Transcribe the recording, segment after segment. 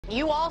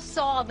You all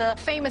saw the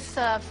famous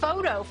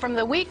photo from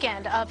the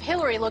weekend of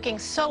Hillary looking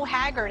so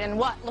haggard and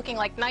looking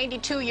like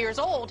 92 years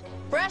old.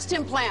 Breast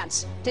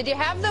implants. Did you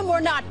have them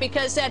or not?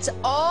 Because that's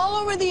all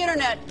over the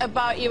internet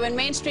about you in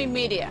mainstream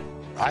media.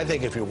 I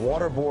think if you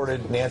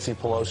waterboarded Nancy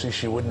Pelosi,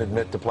 she wouldn't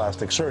admit to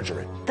plastic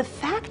surgery. The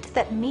fact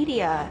that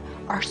media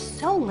are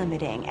so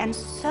limiting and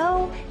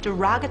so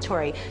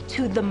derogatory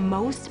to the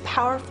most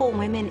powerful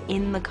women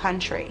in the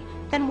country,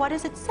 then what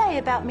does it say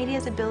about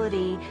media's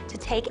ability to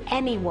take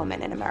any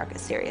woman in America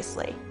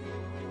seriously?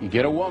 You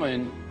get a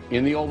woman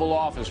in the Oval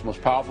Office, most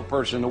powerful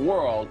person in the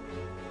world,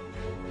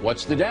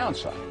 what's the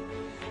downside?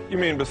 You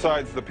mean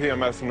besides the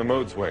PMS and the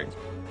mood swings?